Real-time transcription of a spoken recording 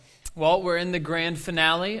Well, we're in the grand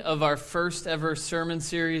finale of our first ever sermon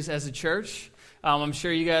series as a church. I'm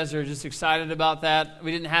sure you guys are just excited about that.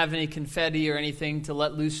 We didn't have any confetti or anything to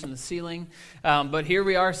let loose from the ceiling. But here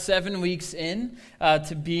we are 7 weeks in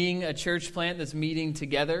to being a church plant that's meeting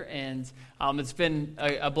together. And it's been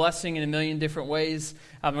a blessing in a million different ways.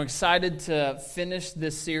 I'm excited to finish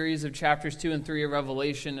this series of chapters 2 and 3 of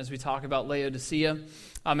Revelation as we talk about Laodicea.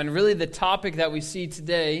 And really the topic that we see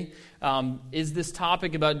today is this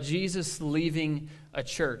topic about Jesus leaving a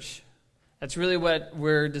church. That's really what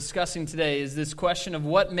we're discussing today, is this question of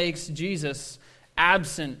what makes Jesus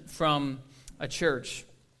absent from a church.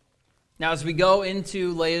 Now, as we go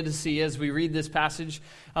into Laodicea, as we read this passage,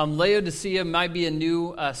 Laodicea might be a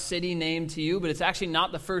new city name to you, but it's actually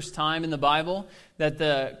not the first time in the Bible that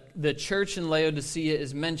the church in Laodicea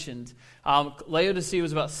is mentioned. Laodicea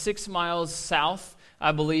was about 6 miles south,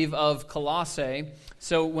 I believe, of Colossae.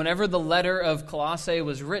 So whenever the letter of Colossae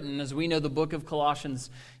was written, as we know the book of Colossians,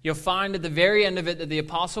 you'll find at the very end of it that the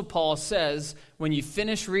Apostle Paul says, when you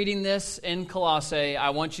finish reading this in Colossae, I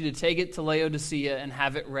want you to take it to Laodicea and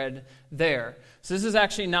have it read there. So this is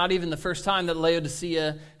actually not even the first time that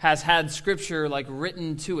Laodicea has had scripture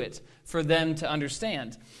written to it for them to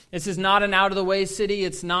understand. This is not an out-of-the-way city.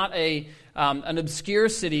 It's not an obscure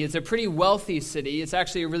city. It's a pretty wealthy city. It's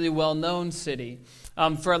actually a really well-known city.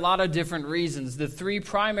 For a lot of different reasons. The 3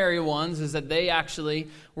 primary ones is that they actually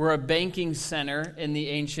were a banking center in the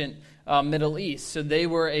ancient Middle East. So they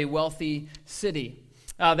were a wealthy city.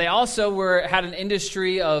 They also had an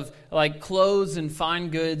industry of clothes and fine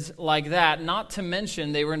goods like that. Not to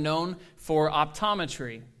mention they were known for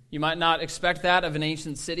optometry. You might not expect that of an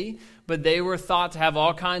ancient city, but they were thought to have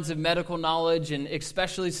all kinds of medical knowledge and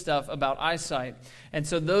especially stuff about eyesight. And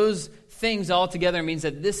so those things all together means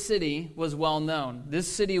that this city was well known. This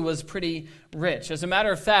city was pretty rich. As a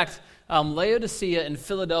matter of fact, Laodicea and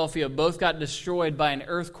Philadelphia both got destroyed by an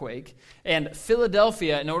earthquake. And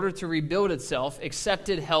Philadelphia, in order to rebuild itself,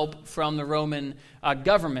 accepted help from the Roman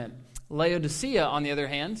government. Laodicea, on the other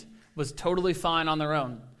hand, was totally fine on their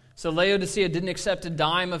own. So Laodicea didn't accept a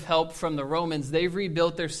dime of help from the Romans. They've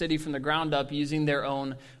rebuilt their city from the ground up using their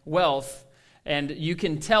own wealth. And you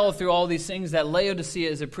can tell through all these things that Laodicea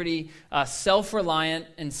is a pretty self-reliant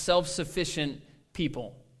and self-sufficient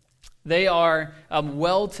people. They are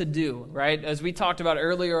well-to-do, right? As we talked about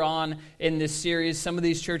earlier on in this series, some of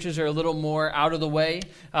these churches are a little more out of the way.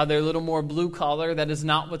 They're a little more blue-collar. That is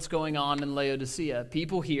not what's going on in Laodicea.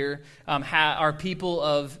 People here are people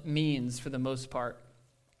of means for the most part.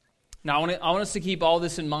 Now, I want us to keep all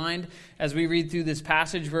this in mind as we read through this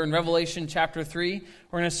passage. We're in Revelation chapter 3.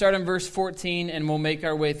 We're going to start in verse 14, and we'll make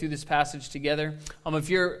our way through this passage together. If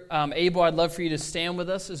you're able, I'd love for you to stand with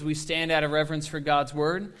us as we stand out of reverence for God's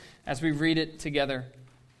word, as we read it together.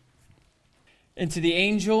 And to the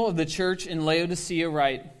angel of the church in Laodicea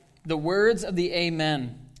write, the words of the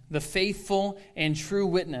Amen, the faithful and true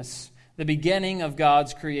witness, the beginning of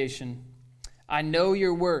God's creation. I know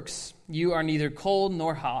your works. You are neither cold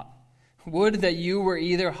nor hot. Would that you were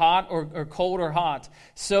either hot or cold or hot.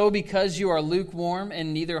 So because you are lukewarm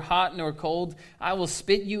and neither hot nor cold, I will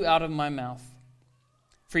spit you out of my mouth.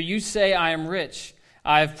 For you say, I am rich,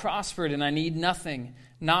 I have prospered, and I need nothing,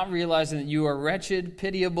 not realizing that you are wretched,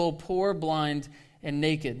 pitiable, poor, blind, and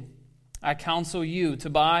naked. I counsel you to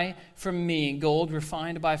buy from me gold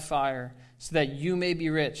refined by fire, so that you may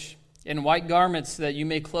be rich, and white garments so that you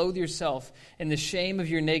may clothe yourself, and the shame of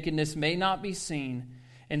your nakedness may not be seen,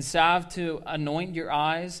 and salve to anoint your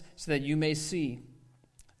eyes so that you may see.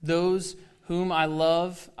 Those whom I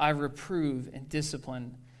love, I reprove and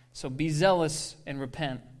discipline. So be zealous and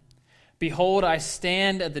repent. Behold, I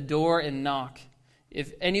stand at the door and knock.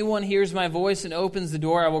 If anyone hears my voice and opens the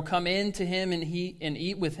door, I will come in to him and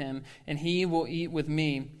eat with him, and he will eat with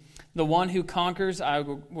me. The one who conquers, I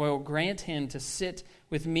will grant him to sit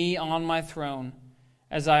with me on my throne,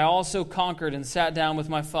 as I also conquered and sat down with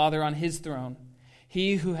my Father on his throne.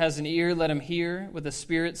 He who has an ear, let him hear what the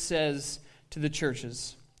Spirit says to the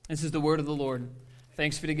churches. This is the word of the Lord.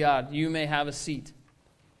 Thanks be to God. You may have a seat.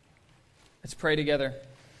 Let's pray together.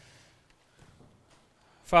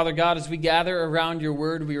 Father God, as we gather around your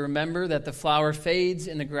word, we remember that the flower fades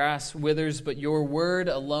and the grass withers, but your word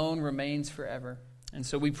alone remains forever. And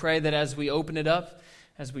so we pray that as we open it up,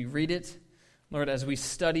 as we read it, Lord, as we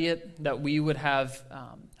study it, that we would have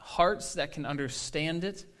hearts that can understand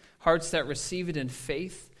it, hearts that receive it in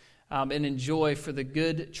faith and in joy for the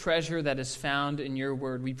good treasure that is found in your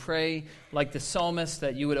word. We pray, like the psalmist,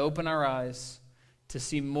 that you would open our eyes to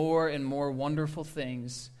see more and more wonderful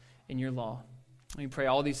things in your law. We pray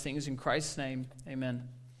all these things in Christ's name. Amen.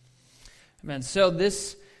 Amen. So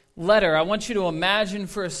this letter, I want you to imagine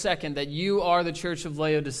for a second that you are the church of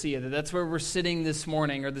Laodicea, that's where we're sitting this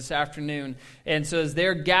morning or this afternoon. And so as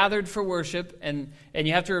they're gathered for worship, and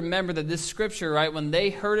you have to remember that this scripture, right, when they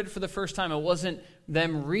heard it for the first time, it wasn't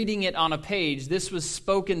them reading it on a page. This was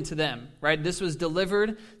spoken to them, right? This was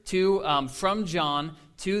delivered to from John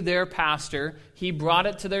to their pastor. He brought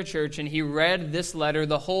it to their church, and he read this letter,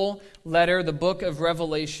 the whole letter, the book of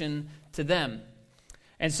Revelation, to them.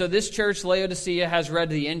 And so this church, Laodicea, has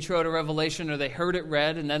read the intro to Revelation, or they heard it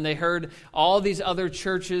read, and then they heard all these other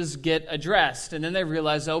churches get addressed. And then they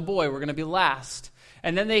realize, oh boy, we're going to be last.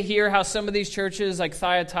 And then they hear how some of these churches, like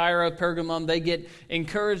Thyatira, Pergamum, they get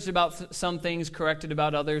encouraged about some things, corrected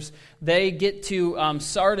about others. They get to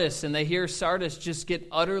Sardis, and they hear Sardis just get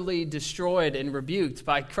utterly destroyed and rebuked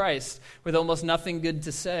by Christ with almost nothing good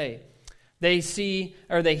to say. They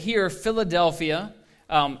hear Philadelphia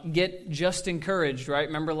get just encouraged, right?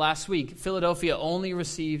 Remember last week, Philadelphia only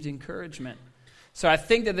received encouragement. So I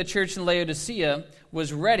think that the church in Laodicea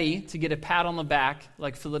was ready to get a pat on the back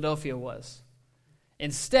like Philadelphia was.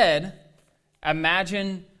 Instead,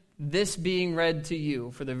 imagine this being read to you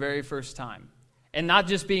for the very first time. And not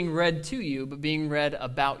just being read to you, but being read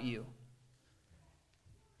about you.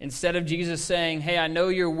 Instead of Jesus saying, hey, I know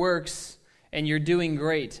your works and you're doing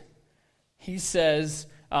great, he says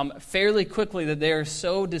fairly quickly that they are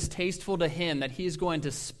so distasteful to him that he's going to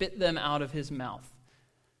spit them out of his mouth.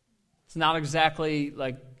 It's not exactly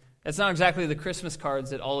the Christmas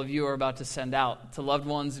cards that all of you are about to send out to loved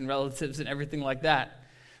ones and relatives and everything like that.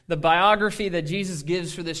 The biography that Jesus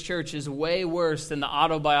gives for this church is way worse than the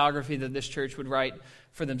autobiography that this church would write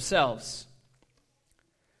for themselves.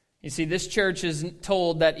 You see, this church is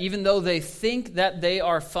told that even though they think that they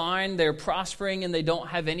are fine, they're prospering, and they don't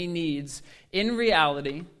have any needs, in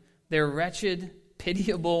reality, they're wretched,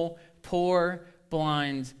 pitiable, poor,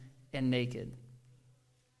 blind, and naked.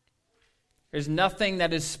 There's nothing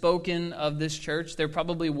that is spoken of this church. They're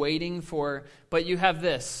probably waiting for, but you have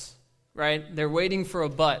this, right? They're waiting for a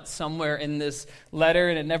but somewhere in this letter,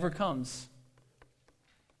 and it never comes.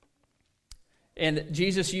 And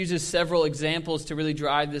Jesus uses several examples to really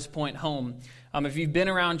drive this point home. If you've been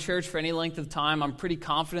around church for any length of time, I'm pretty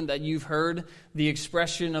confident that you've heard the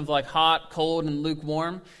expression of like hot, cold, and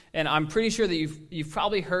lukewarm. And I'm pretty sure that you've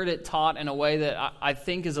probably heard it taught in a way that I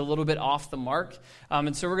think is a little bit off the mark.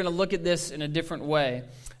 And so we're going to look at this in a different way.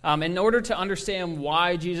 In order to understand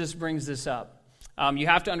why Jesus brings this up, you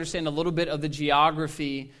have to understand a little bit of the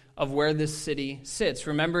geography of where this city sits.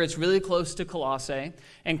 Remember, it's really close to Colossae,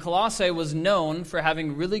 and Colossae was known for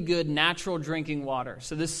having really good natural drinking water.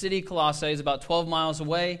 So this city, Colossae, is about 12 miles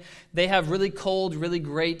away. They have really cold, really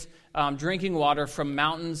great drinking water from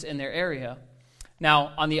mountains in their area.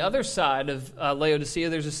 Now, on the other side of Laodicea,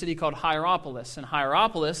 there's a city called Hierapolis, and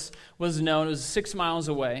Hierapolis was 6 miles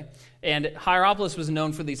away, and Hierapolis was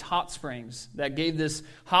known for these hot springs that gave this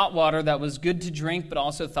hot water that was good to drink, but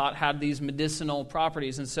also thought had these medicinal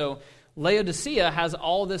properties. And so Laodicea has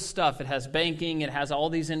all this stuff. It has banking, it has all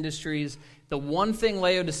these industries. The one thing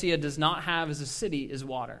Laodicea does not have as a city is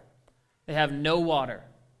water. They have no water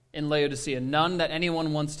in Laodicea, none that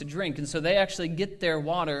anyone wants to drink. And so they actually get their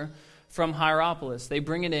water from Hierapolis. They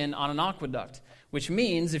bring it in on an aqueduct, which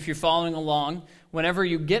means, if you're following along, whenever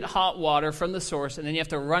you get hot water from the source and then you have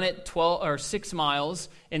to run it 12 or 6 miles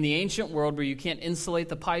in the ancient world where you can't insulate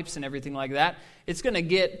the pipes and everything like that, it's going to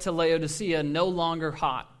get to Laodicea no longer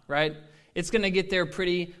hot, right? It's going to get there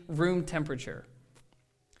pretty room temperature.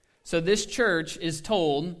 So this church is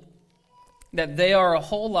told that they are a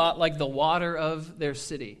whole lot like the water of their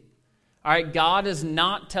city. All right, God is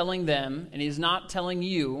not telling them, and he's not telling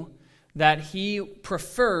you, that he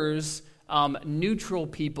prefers neutral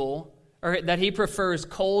people, or that he prefers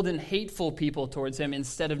cold and hateful people towards him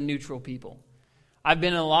instead of neutral people. I've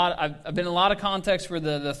been in a lot of contexts where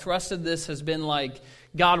the thrust of this has been like,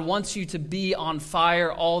 God wants you to be on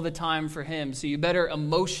fire all the time for him, so you better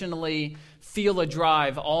emotionally feel a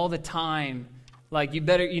drive all the time. Like you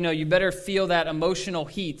better feel that emotional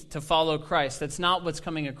heat to follow Christ. That's not what's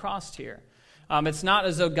coming across here. It's not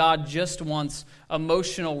as though God just wants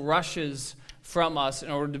emotional rushes from us in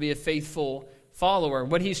order to be a faithful follower.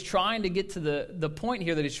 What he's trying to get to, the point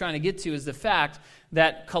here that he's trying to get to is the fact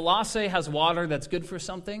that Colossae has water that's good for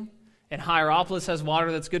something, and Hierapolis has water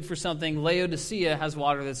that's good for something. Laodicea has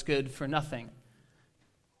water that's good for nothing.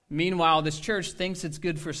 Meanwhile, this church thinks it's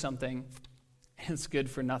good for something, and it's good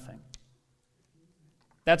for nothing.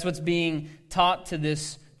 That's what's being taught to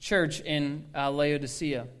this church in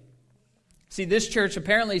Laodicea. See, this church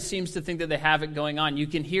apparently seems to think that they have it going on. You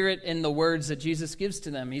can hear it in the words that Jesus gives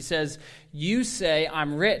to them. He says, you say,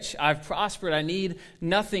 I'm rich, I've prospered, I need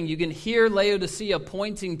nothing. You can hear Laodicea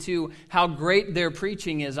pointing to how great their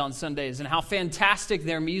preaching is on Sundays and how fantastic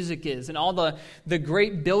their music is and all the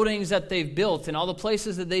great buildings that they've built and all the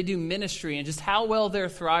places that they do ministry and just how well they're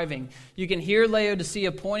thriving. You can hear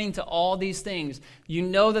Laodicea pointing to all these things. You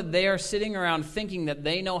know that they are sitting around thinking that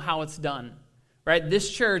they know how it's done. Right? This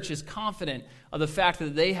church is confident of the fact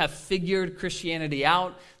that they have figured Christianity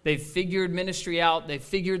out, they've figured ministry out, they've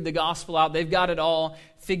figured the gospel out, they've got it all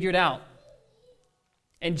figured out.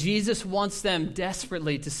 And Jesus wants them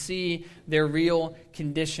desperately to see their real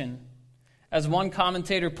condition. As one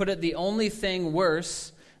commentator put it, the only thing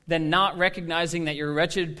worse than not recognizing that you're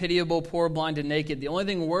wretched, pitiable, poor, blind, and naked, the only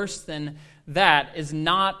thing worse than that is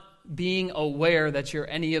not being aware that you're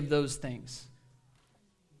any of those things.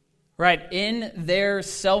 Right, in their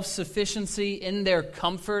self-sufficiency, in their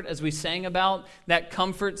comfort, as we sang about, that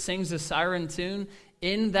comfort sings a siren tune.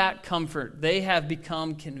 In that comfort, they have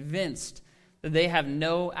become convinced that they have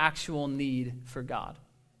no actual need for God.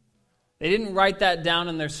 They didn't write that down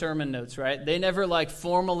in their sermon notes, right? They never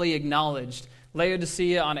formally acknowledged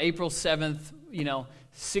Laodicea on April 7th,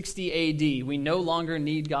 60 AD. We no longer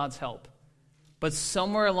need God's help. But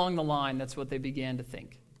somewhere along the line, that's what they began to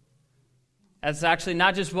think. That's actually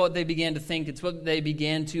not just what they began to think, it's what they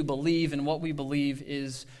began to believe, and what we believe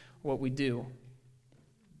is what we do.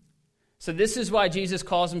 So this is why Jesus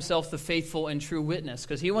calls himself the faithful and true witness,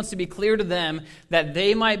 because he wants to be clear to them that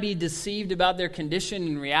they might be deceived about their condition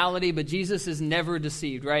in reality, but Jesus is never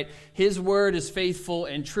deceived, right? His word is faithful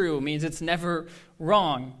and true. It means it's never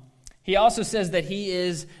wrong. He also says that he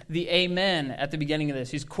is the Amen at the beginning of this.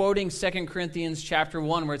 He's quoting 2 Corinthians chapter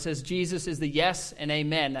 1, where it says Jesus is the yes and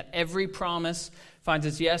amen, that every promise finds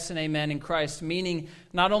its yes and amen in Christ, meaning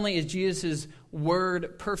not only is Jesus'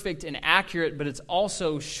 word perfect and accurate, but it's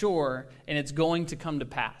also sure and it's going to come to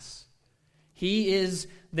pass. He is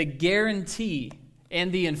the guarantee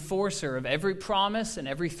and the enforcer of every promise and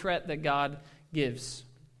every threat that God gives.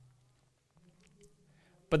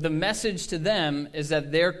 But the message to them is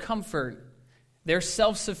that their comfort, their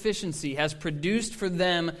self-sufficiency has produced for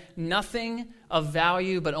them nothing of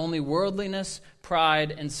value but only worldliness,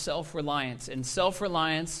 pride, and self-reliance. And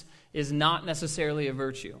self-reliance is not necessarily a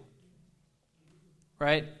virtue.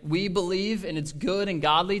 Right? We believe, and it's good and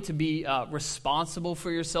godly to be responsible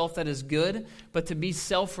for yourself. That is good. But to be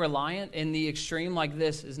self-reliant in the extreme like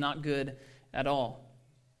this is not good at all.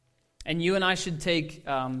 And you and I should take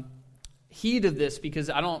heed of this, because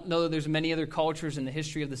I don't know that there's many other cultures in the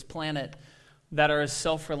history of this planet that are as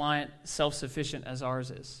self-reliant, self-sufficient as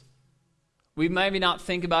ours is. We maybe not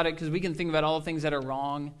think about it because we can think about all the things that are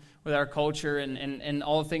wrong with our culture and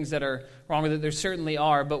all the things that are wrong with it. There certainly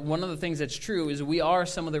are, but one of the things that's true is we are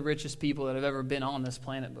some of the richest people that have ever been on this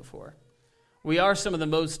planet before. We are some of the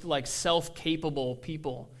most self-capable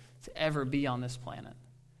people to ever be on this planet.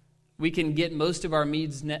 We can get most of our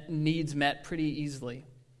needs met pretty easily.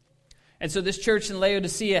 And so this church in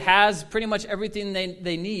Laodicea has pretty much everything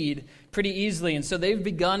they need pretty easily. And so they've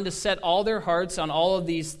begun to set all their hearts on all of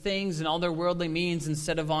these things and all their worldly means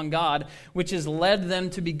instead of on God, which has led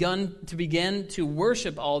them to begin to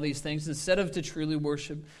worship all these things instead of to truly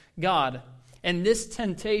worship God. And this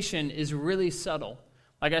temptation is really subtle.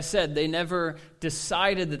 Like I said, they never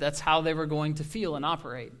decided that that's how they were going to feel and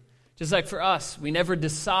operate. Just like for us, we never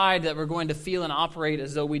decide that we're going to feel and operate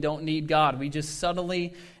as though we don't need God. We just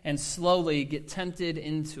subtly and slowly get tempted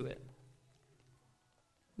into it.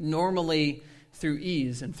 Normally through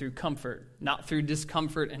ease and through comfort, not through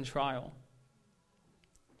discomfort and trial.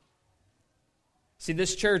 See,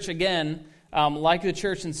 this church, again, like the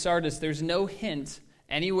church in Sardis, there's no hint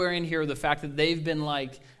anywhere in here of the fact that they've been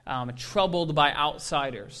troubled by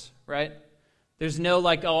outsiders, right? There's no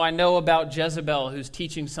I know about Jezebel who's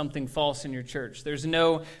teaching something false in your church. There's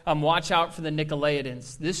no watch out for the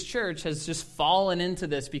Nicolaitans. This church has just fallen into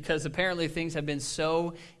this because apparently things have been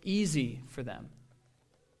so easy for them.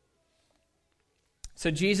 So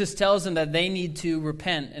Jesus tells them that they need to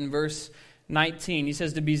repent in verse 19. He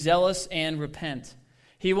says to be zealous and repent.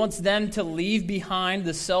 He wants them to leave behind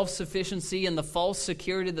the self-sufficiency and the false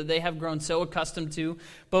security that they have grown so accustomed to,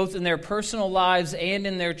 both in their personal lives and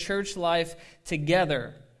in their church life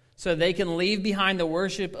together, so they can leave behind the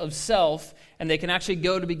worship of self and they can actually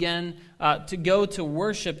go to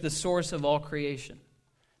worship the source of all creation.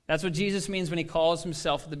 That's what Jesus means when he calls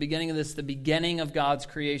himself at the beginning of this, the beginning of God's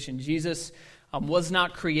creation. Jesus was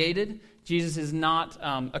not created. Jesus is not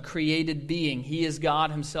a created being. He is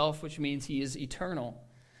God himself, which means he is eternal.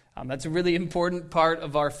 That's a really important part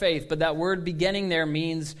of our faith. But that word beginning there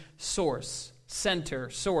means source, center,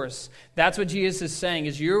 source. That's what Jesus is saying,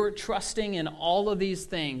 is you're trusting in all of these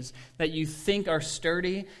things that you think are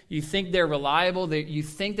sturdy, you think they're reliable, that you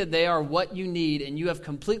think that they are what you need, and you have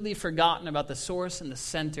completely forgotten about the source and the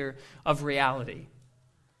center of reality.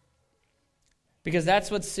 Because that's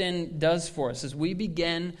what sin does for us. As we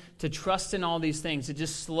begin to trust in all these things, it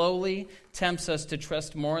just slowly tempts us to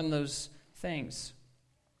trust more in those things.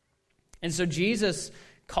 And so Jesus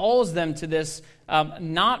calls them to this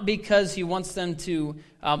not because he wants them to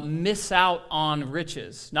miss out on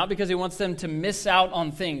riches, not because he wants them to miss out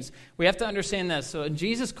on things. We have to understand this. So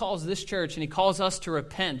Jesus calls this church and he calls us to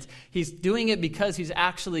repent. He's doing it because he's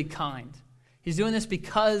actually kind. He's doing this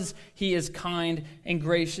because he is kind and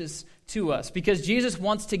gracious to us, because Jesus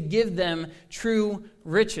wants to give them true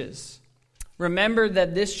riches. Remember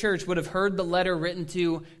that this church would have heard the letter written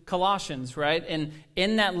to Colossians, right? And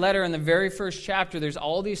in that letter, in the very first chapter, there's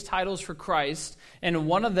all these titles for Christ, and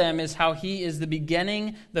one of them is how he is the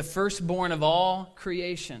beginning, the firstborn of all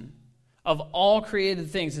creation, of all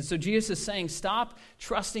created things. And so Jesus is saying, stop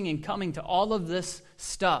trusting and coming to all of this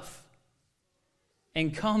stuff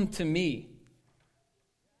and come to me.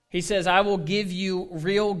 He says, I will give you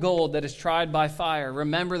real gold that is tried by fire.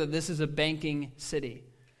 Remember that this is a banking city.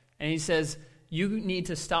 And he says, you need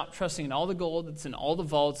to stop trusting in all the gold that's in all the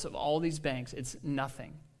vaults of all these banks. It's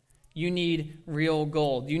nothing. You need real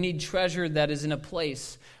gold. You need treasure that is in a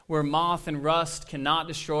place where moth and rust cannot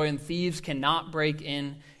destroy and thieves cannot break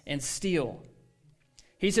in and steal.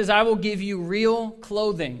 He says, I will give you real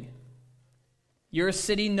clothing. You're a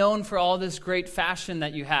city known for all this great fashion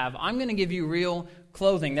that you have. I'm going to give you real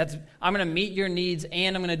clothing. I'm going to meet your needs,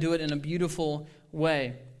 and I'm going to do it in a beautiful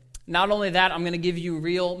way. Not only that, I'm going to give you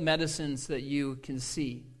real medicines that you can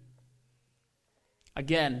see.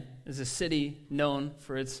 Again, is a city known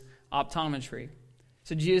for its optometry.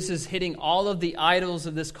 So Jesus is hitting all of the idols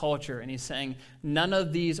of this culture, and he's saying, none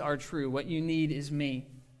of these are true. What you need is me.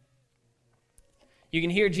 You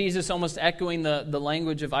can hear Jesus almost echoing the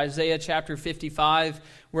language of Isaiah chapter 55,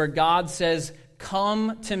 where God says,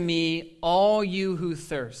 come to me, all you who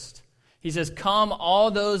thirst. He says, come, all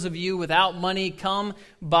those of you without money, come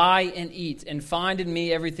buy and eat and find in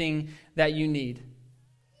me everything that you need.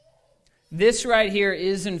 This right here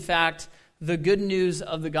is, in fact, the good news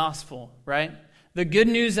of the gospel, right? The good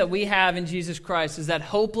news that we have in Jesus Christ is that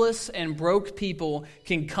hopeless and broke people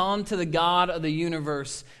can come to the God of the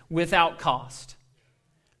universe without cost.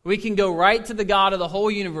 We can go right to the God of the whole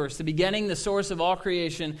universe, the beginning, the source of all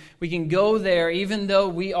creation. We can go there even though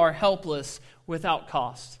we are helpless without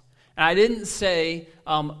cost. And I didn't say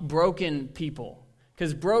broken people.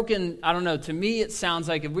 Because broken, I don't know, to me it sounds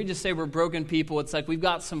like if we just say we're broken people, it's like we've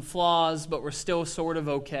got some flaws, but we're still sort of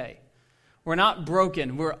okay. We're not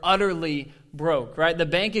broken. We're utterly broke, right? The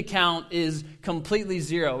bank account is completely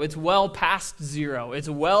zero. It's well past zero. It's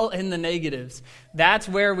well in the negatives. That's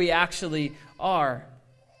where we actually are.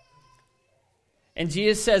 And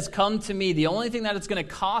Jesus says, come to me. The only thing that it's going to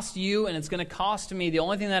cost you and it's going to cost me, the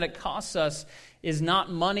only thing that it costs us is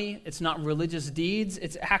not money, it's not religious deeds,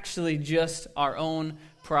 it's actually just our own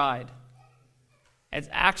pride. It's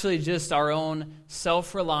actually just our own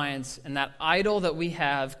self-reliance and that idol that we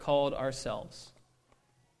have called ourselves.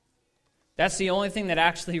 That's the only thing that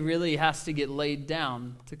actually really has to get laid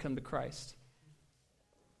down to come to Christ,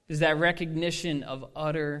 is that recognition of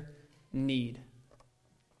utter need.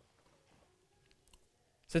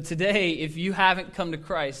 So today, if you haven't come to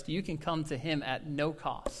Christ, you can come to him at no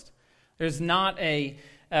cost. There's not a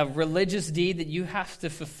religious deed that you have to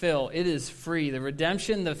fulfill. It is free. The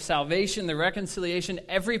redemption, the salvation, the reconciliation,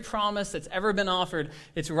 every promise that's ever been offered,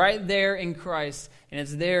 it's right there in Christ, and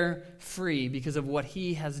it's there free because of what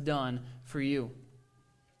he has done for you.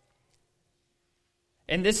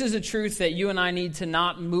 And this is a truth that you and I need to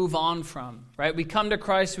not move on from, right? We come to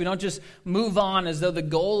Christ, we don't just move on as though the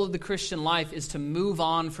goal of the Christian life is to move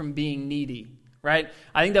on from being needy, right?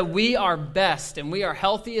 I think that we are best and we are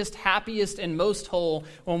healthiest, happiest, and most whole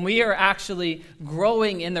when we are actually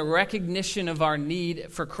growing in the recognition of our need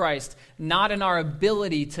for Christ, not in our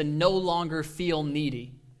ability to no longer feel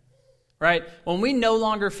needy, right? When we no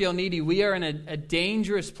longer feel needy, we are in a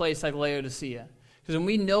dangerous place like Laodicea. Because when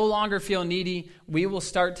we no longer feel needy, we will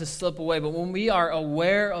start to slip away. But when we are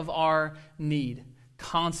aware of our need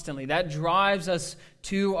constantly, that drives us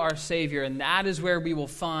to our Savior. And that is where we will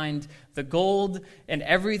find the gold and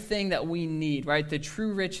everything that we need, right? The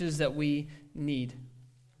true riches that we need.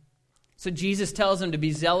 So Jesus tells them to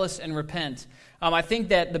be zealous and repent. I think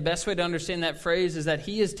that the best way to understand that phrase is that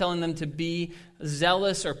he is telling them to be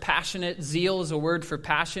zealous or passionate. Zeal is a word for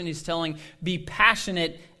passion. He's telling, be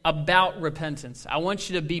passionate about repentance. I want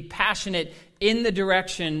you to be passionate in the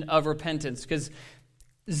direction of repentance, because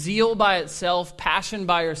zeal by itself, passion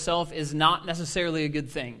by yourself, is not necessarily a good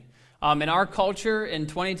thing. In our culture in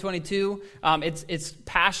 2022, it's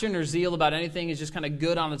passion or zeal about anything is just kind of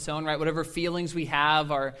good on its own, right? Whatever feelings we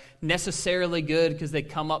have are necessarily good because they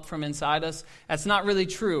come up from inside us. That's not really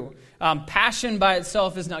true. Passion by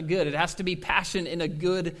itself is not good. It has to be passion in a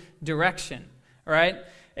good direction, right?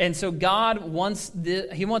 And so God wants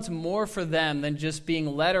He wants more for them than just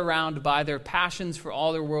being led around by their passions for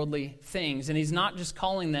all their worldly things. And He's not just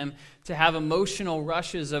calling them to have emotional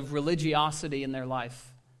rushes of religiosity in their life.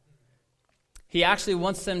 He actually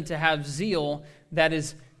wants them to have zeal that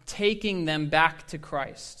is taking them back to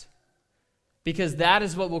Christ. Because that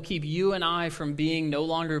is what will keep you and I from being no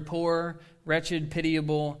longer poor, wretched,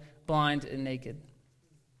 pitiable, blind, and naked.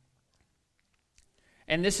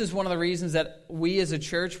 And this is one of the reasons that we as a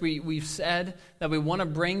church, we've said that we want to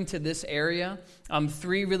bring to this area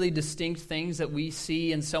three really distinct things that we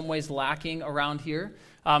see in some ways lacking around here.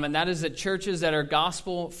 And that is that churches that are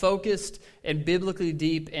gospel-focused and biblically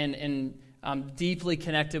deep and deeply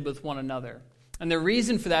connected with one another. And the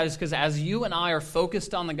reason for that is because as you and I are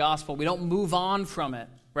focused on the gospel, we don't move on from it,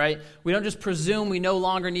 right? We don't just presume we no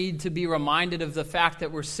longer need to be reminded of the fact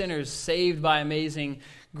that we're sinners saved by amazing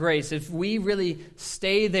grace. If we really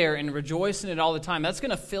stay there and rejoice in it all the time, that's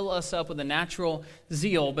going to fill us up with a natural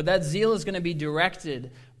zeal. But that zeal is going to be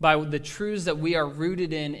directed by the truths that we are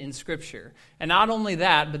rooted in Scripture. And not only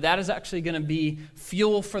that, but that is actually going to be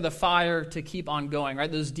fuel for the fire to keep on going,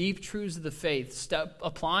 right? Those deep truths of the faith,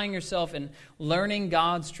 applying yourself and learning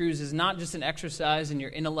God's truths is not just an exercise in your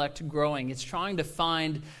intellect growing. It's trying to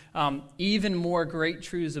find even more great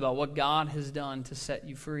truths about what God has done to set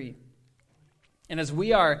you free. And as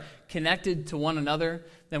we are connected to one another,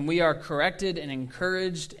 then we are corrected and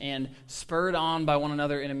encouraged and spurred on by one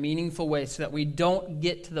another in a meaningful way so that we don't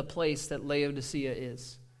get to the place that Laodicea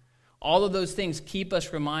is. All of those things keep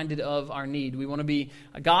us reminded of our need. We want to be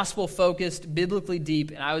gospel-focused, biblically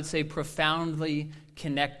deep, and I would say profoundly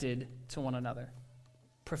connected to one another.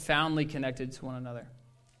 Profoundly connected to one another.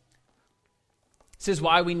 This is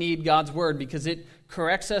why we need God's word, because it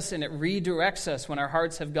corrects us and it redirects us when our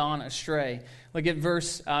hearts have gone astray. Look at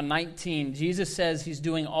verse 19. Jesus says he's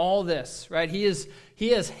doing all this, right? He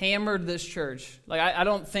has hammered this church. Like I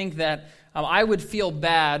don't think that I would feel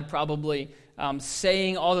bad probably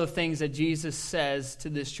saying all the things that Jesus says to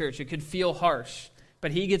this church. It could feel harsh,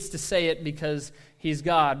 but he gets to say it because he's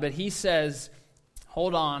God. But he says,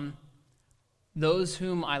 hold on, those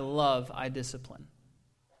whom I love, I discipline.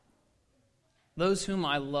 Those whom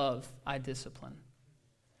I love, I discipline.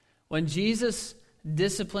 When Jesus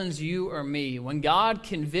disciplines you or me, when God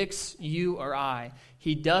convicts you or I,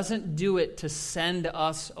 he doesn't do it to send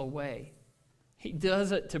us away. He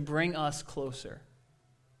does it to bring us closer.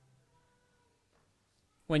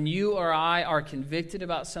 When you or I are convicted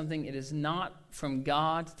about something, it is not from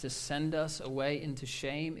God to send us away into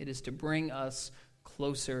shame. It is to bring us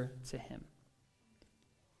closer to him.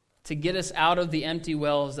 To get us out of the empty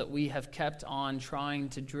wells that we have kept on trying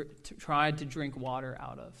to drink water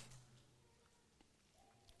out of.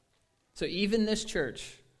 So even this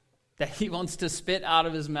church that he wants to spit out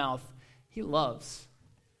of his mouth, he loves.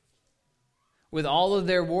 With all of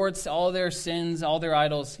their warts, all their sins, all their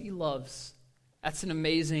idols, he loves. That's an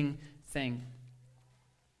amazing thing.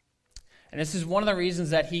 And this is one of the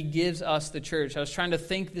reasons that he gives us the church. I was trying to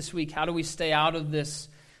think this week, how do we stay out of this?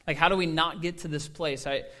 Like, how do we not get to this place?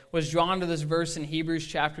 I was drawn to this verse in Hebrews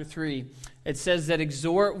chapter 3. It says that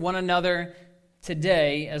exhort one another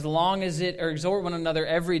today, exhort one another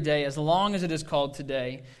every day, as long as it is called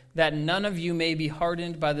today, that none of you may be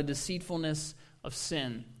hardened by the deceitfulness of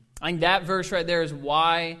sin. I think that verse right there is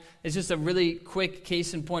why, it's just a really quick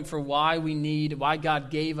case in point for why God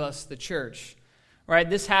gave us the church. Right?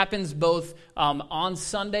 This happens both on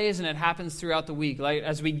Sundays and it happens throughout the week. Like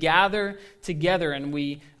as we gather together and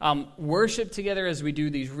we worship together, as we do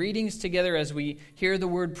these readings together, as we hear the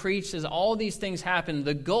word preached, as all these things happen,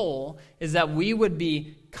 the goal is that we would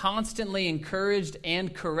be constantly encouraged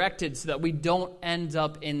and corrected so that we don't end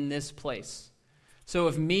up in this place. So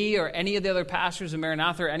if me or any of the other pastors of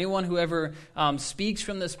Maranatha or anyone who ever speaks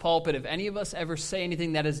from this pulpit, if any of us ever say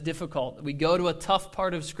anything that is difficult, we go to a tough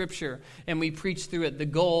part of Scripture and we preach through it, the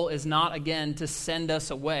goal is not, again, to send us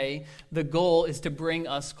away. The goal is to bring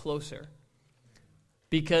us closer.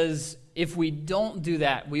 Because if we don't do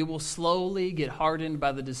that, we will slowly get hardened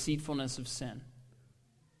by the deceitfulness of sin.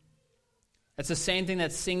 That's the same thing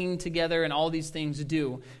that singing together and all these things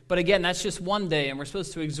do. But again, that's just one day, and we're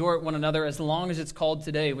supposed to exhort one another as long as it's called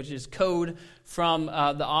today, which is code from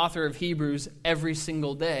the author of Hebrews every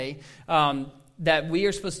single day, that we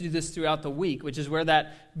are supposed to do this throughout the week, which is where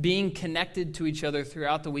that being connected to each other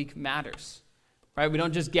throughout the week matters. Right? We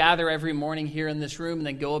don't just gather every morning here in this room and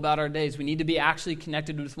then go about our days. We need to be actually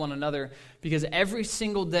connected with one another, because every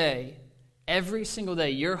single day,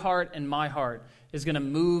 your heart and my heart is going to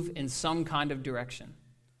move in some kind of direction.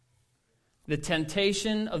 The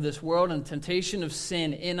temptation of this world and the temptation of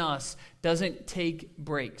sin in us doesn't take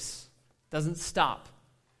breaks, doesn't stop.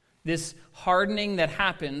 This hardening that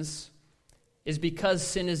happens is because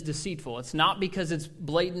sin is deceitful. It's not because it's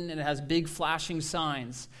blatant and it has big flashing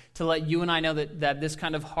signs to let you and I know that this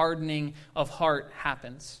kind of hardening of heart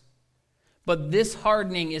happens. But this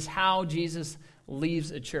hardening is how Jesus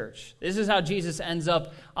leaves a church. This is how Jesus ends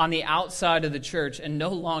up on the outside of the church and no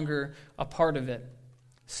longer a part of it.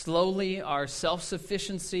 Slowly, our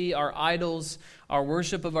self-sufficiency, our idols, our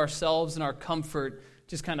worship of ourselves and our comfort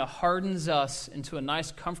just kind of hardens us into a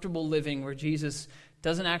nice, comfortable living where Jesus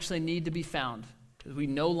doesn't actually need to be found, because we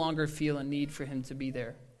no longer feel a need for him to be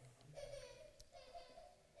there.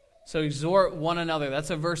 So exhort one another. That's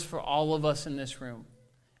a verse for all of us in this room.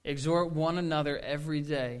 Exhort one another every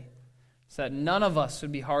day, so that none of us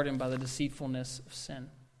would be hardened by the deceitfulness of sin.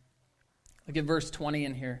 Look at verse 20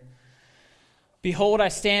 in here. Behold, I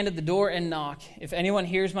stand at the door and knock. If anyone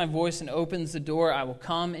hears my voice and opens the door, I will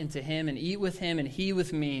come into him and eat with him and he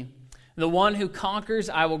with me. The one who conquers,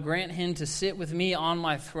 I will grant him to sit with me on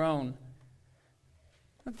my throne.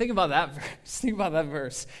 Think about that verse. Think about that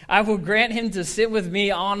verse. I will grant him to sit with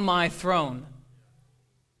me on my throne,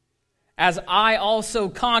 as I also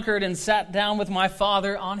conquered and sat down with my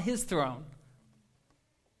Father on his throne.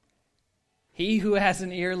 He who has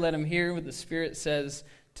an ear, let him hear what the Spirit says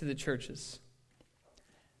to the churches.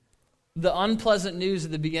 The unpleasant news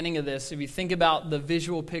at the beginning of this, if you think about the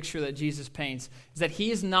visual picture that Jesus paints, is that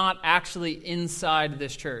he is not actually inside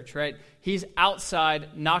this church, right? He's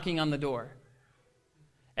outside knocking on the door.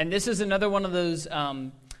 And this is another one of those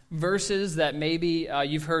verses that maybe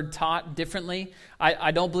you've heard taught differently.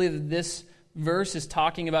 I don't believe that this verse is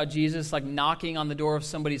talking about Jesus like knocking on the door of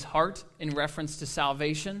somebody's heart in reference to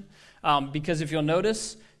salvation. Because if you'll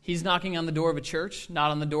notice, he's knocking on the door of a church,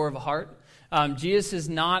 not on the door of a heart. Jesus is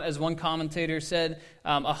not, as one commentator said,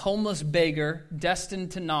 a homeless beggar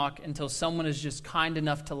destined to knock until someone is just kind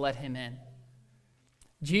enough to let him in.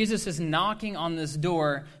 Jesus is knocking on this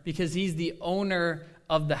door because he's the owner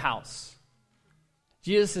of the house.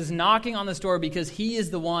 Jesus is knocking on this door because he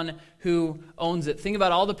is the one who owns it. Think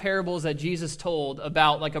about all the parables that Jesus told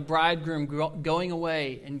about like a bridegroom going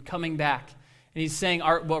away and coming back. And he's saying,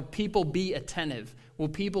 will people be attentive? Will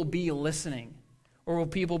people be listening? Or will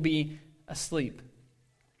people be asleep?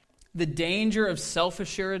 The danger of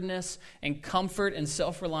self-assuredness and comfort and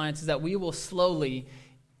self-reliance is that we will slowly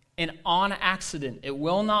and on accident, it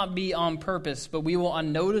will not be on purpose, but we will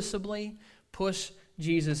unnoticeably push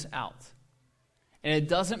Jesus out. And it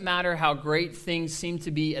doesn't matter how great things seem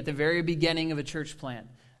to be at the very beginning of a church plant.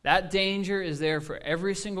 That danger is there for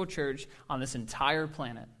every single church on this entire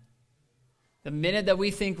planet. The minute that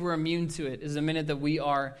we think we're immune to it is the minute that we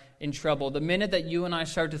are in trouble. The minute that you and I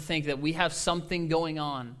start to think that we have something going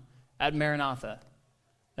on at Maranatha,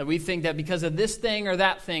 that we think that because of this thing or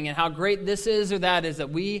that thing and how great this is or that is,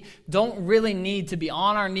 that we don't really need to be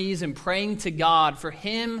on our knees and praying to God for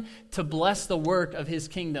him to bless the work of his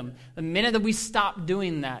kingdom. The minute that we stop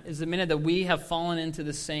doing that is the minute that we have fallen into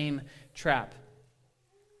the same trap.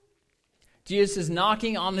 Jesus is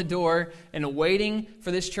knocking on the door and waiting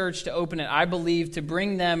for this church to open it, I believe, to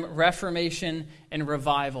bring them reformation and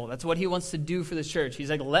revival. That's what he wants to do for this church. He's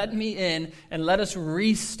like, let me in and let us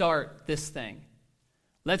restart this thing.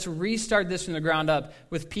 Let's restart this from the ground up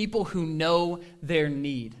with people who know their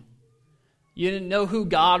need. You know who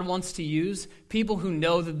God wants to use? People who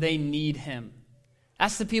know that they need him.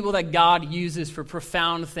 That's the people that God uses for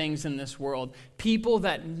profound things in this world. People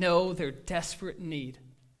that know their desperate need.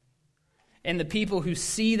 And the people who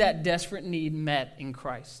see that desperate need met in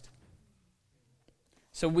Christ.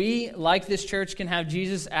 So we, like this church, can have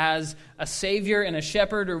Jesus as a savior and a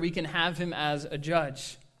shepherd, or we can have him as a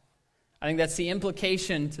judge. I think that's the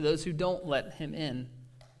implication to those who don't let him in.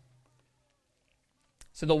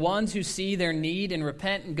 So the ones who see their need and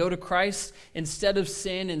repent and go to Christ instead of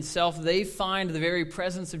sin and self, they find the very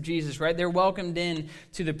presence of Jesus, right? They're welcomed in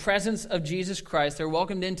to the presence of Jesus Christ. They're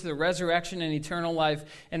welcomed into the resurrection and eternal life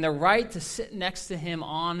and the right to sit next to him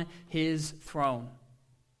on his throne.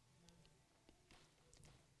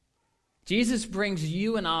 Jesus brings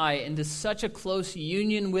you and I into such a close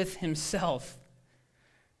union with himself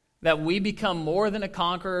that we become more than a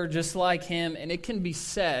conqueror just like him, and it can be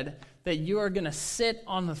said that you are going to sit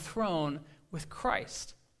on the throne with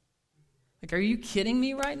Christ. Like, are you kidding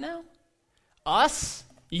me right now? Us?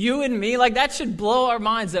 You and me? Like, that should blow our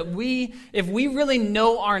minds that if we really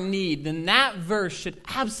know our need, then that verse should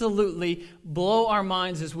absolutely blow our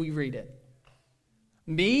minds as we read it.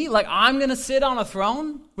 Me? Like, I'm going to sit on a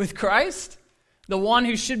throne with Christ? The one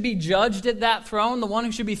who should be judged at that throne, the one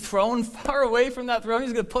who should be thrown far away from that throne,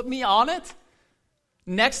 he's going to put me on it?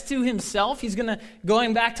 Next to himself,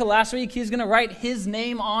 going back to last week, he's going to write his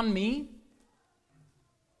name on me?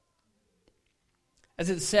 As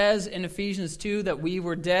it says in Ephesians 2, that we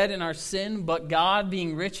were dead in our sin, but God,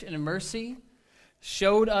 being rich in mercy,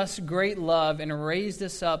 showed us great love and raised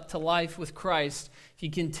us up to life with Christ. If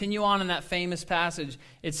you continue on in that famous passage,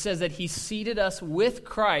 it says that he seated us with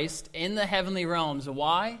Christ in the heavenly realms.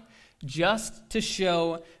 Why? Just to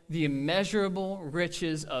show the immeasurable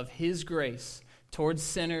riches of his grace towards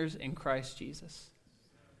sinners in Christ Jesus.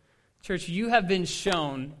 Church, you have been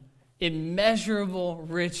shown immeasurable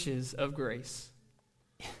riches of grace.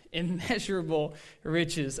 Immeasurable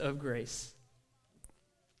riches of grace.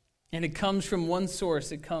 And it comes from one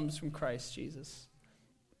source. It comes from Christ Jesus.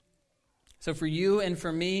 So for you and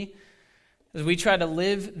for me, as we try to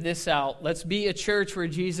live this out, let's be a church where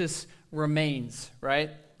Jesus remains, right?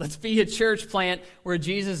 Let's be a church plant where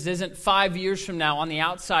Jesus isn't 5 years from now on the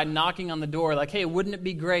outside knocking on the door like, hey, wouldn't it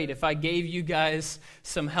be great if I gave you guys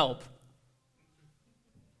some help?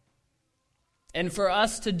 And for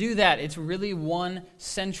us to do that, it's really one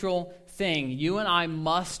central thing. You and I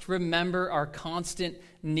must remember our constant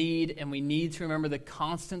need, and we need to remember the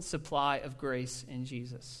constant supply of grace in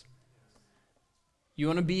Jesus. You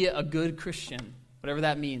want to be a good Christian, whatever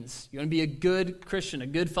that means. You want to be a good Christian, a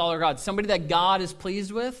good follower of God, somebody that God is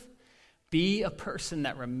pleased with. Be a person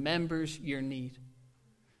that remembers your need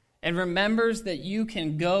and remembers that you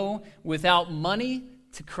can go without money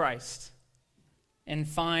to Christ and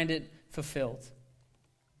find it fulfilled.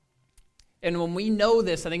 And when we know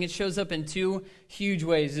this, I think it shows up in two huge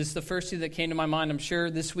ways. This is the first two that came to my mind. I'm sure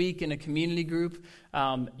this week in a community group,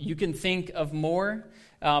 you can think of more.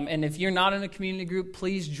 And if you're not in a community group,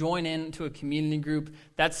 please join into a community group.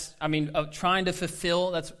 Trying to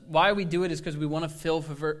fulfill, that's why we do it, is because we want to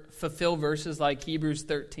fulfill verses like Hebrews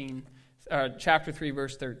 13, chapter 3,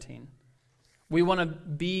 verse 13. We want to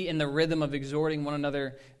be in the rhythm of exhorting one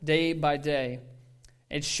another day by day.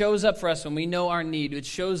 It shows up for us when we know our need. It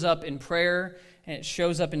shows up in prayer, and it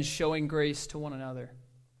shows up in showing grace to one another.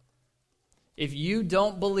 If you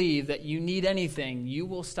don't believe that you need anything, you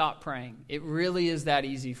will stop praying. It really is that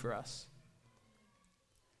easy for us.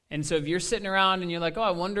 And so if you're sitting around and you're like, oh,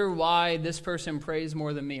 I wonder why this person prays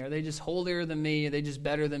more than me. Are they just holier than me? Are they just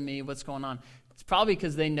better than me? What's going on? It's probably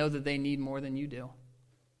because they know that they need more than you do.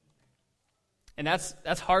 And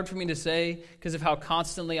that's hard for me to say because of how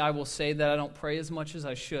constantly I will say that I don't pray as much as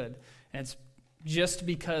I should. And it's just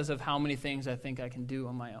because of how many things I think I can do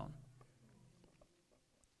on my own.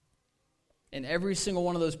 And every single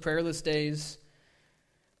one of those prayerless days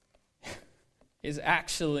is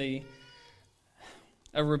actually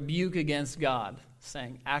a rebuke against God,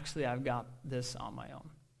 saying, actually, I've got this on my own.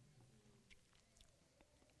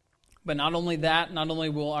 But not only that, not only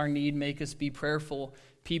will our need make us be prayerful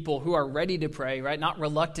people who are ready to pray, right? Not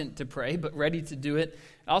reluctant to pray, but ready to do it.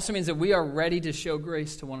 It also means that we are ready to show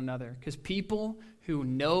grace to one another, because people who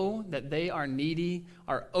know that they are needy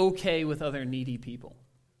are okay with other needy people.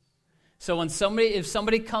 So if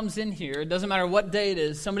somebody comes in here, it doesn't matter what day it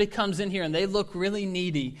is, somebody comes in here and they look really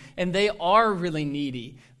needy, and they are really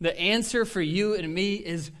needy, the answer for you and me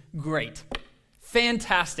is great.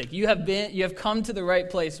 Fantastic. You have come to the right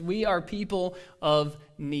place. We are people of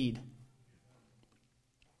need.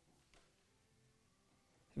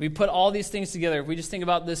 We put all these things together. If we just think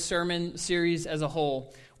about this sermon series as a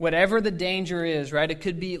whole, whatever the danger is, right? It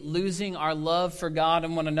could be losing our love for God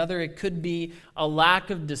and one another. It could be a lack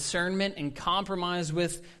of discernment and compromise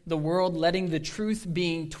with the world, letting the truth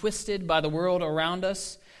being twisted by the world around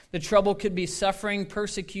us. The trouble could be suffering,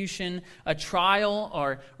 persecution, a trial,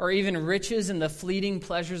 or even riches and the fleeting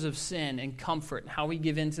pleasures of sin and comfort, how we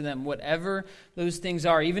give in to them. Whatever those things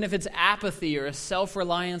are, even if it's apathy or a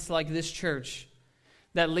self-reliance like this church,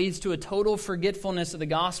 that leads to a total forgetfulness of the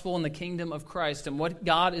gospel and the kingdom of Christ and what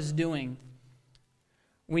God is doing.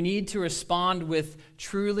 We need to respond with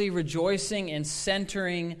truly rejoicing and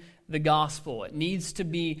centering the gospel. It needs to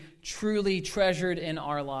be truly treasured in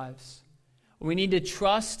our lives. We need to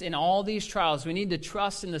trust in all these trials. We need to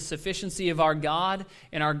trust in the sufficiency of our God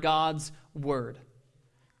and our God's word.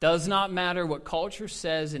 Does not matter what culture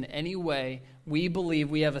says in any way. We believe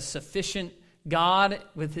we have a sufficient God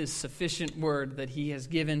with his sufficient word that he has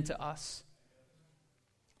given to us.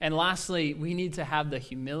 And lastly, we need to have the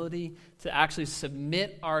humility to actually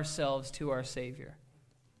submit ourselves to our Savior,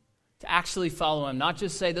 to actually follow him, not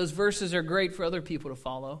just say those verses are great for other people to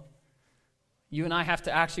follow. You and I have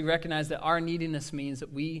to actually recognize that our neediness means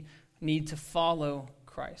that we need to follow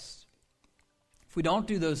Christ. If we don't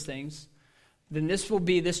do those things, then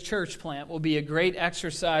this church plant will be a great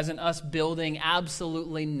exercise in us building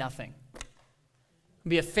absolutely nothing. It'll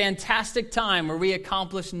be a fantastic time where we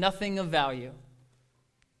accomplish nothing of value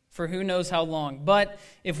for who knows how long. But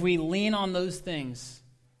if we lean on those things,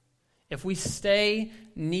 if we stay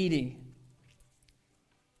needy,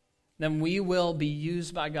 then we will be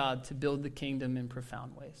used by God to build the kingdom in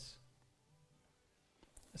profound ways.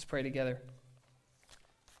 Let's pray together.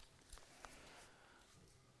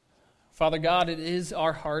 Father God, it is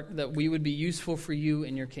our heart that we would be useful for you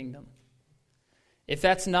in your kingdom. If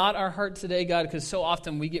that's not our heart today, God, because so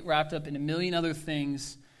often we get wrapped up in a million other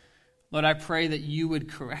things, Lord, I pray that you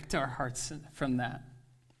would correct our hearts from that.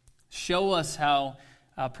 Show us how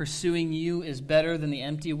pursuing you is better than the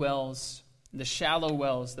empty wells, the shallow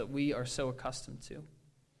wells that we are so accustomed to.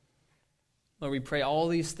 Lord, we pray all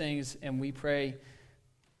these things, and we pray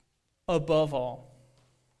above all,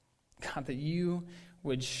 God, that you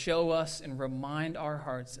would show us and remind our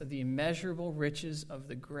hearts of the immeasurable riches of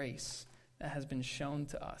the grace that has been shown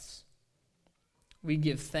to us. We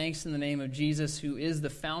give thanks in the name of Jesus, who is the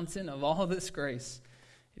fountain of all this grace.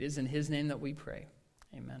 It is in his name that we pray.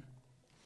 Amen.